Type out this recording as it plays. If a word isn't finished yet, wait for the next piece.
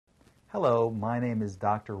Hello, my name is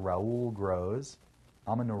Dr. Raul Gross.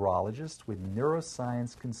 I'm a neurologist with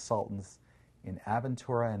neuroscience consultants in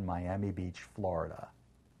Aventura and Miami Beach, Florida.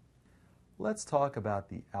 Let's talk about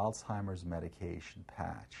the Alzheimer's medication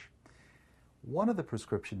patch. One of the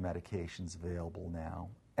prescription medications available now,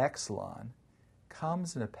 Exelon,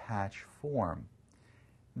 comes in a patch form.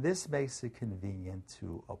 This makes it convenient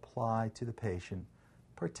to apply to the patient,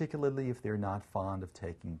 particularly if they're not fond of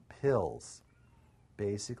taking pills.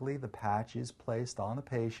 Basically, the patch is placed on the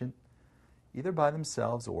patient, either by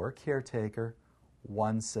themselves or a caretaker,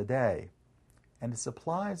 once a day. And it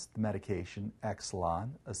supplies the medication Exelon,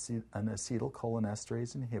 an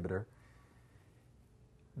acetylcholinesterase inhibitor,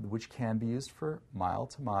 which can be used for mild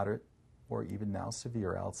to moderate or even now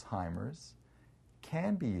severe Alzheimer's,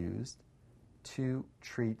 can be used to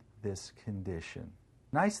treat this condition.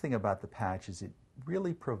 Nice thing about the patch is it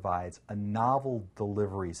really provides a novel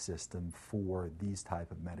delivery system for these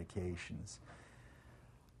type of medications.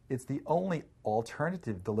 It's the only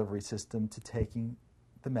alternative delivery system to taking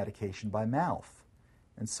the medication by mouth.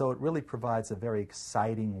 And so it really provides a very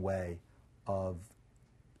exciting way of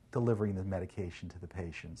delivering the medication to the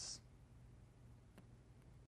patients.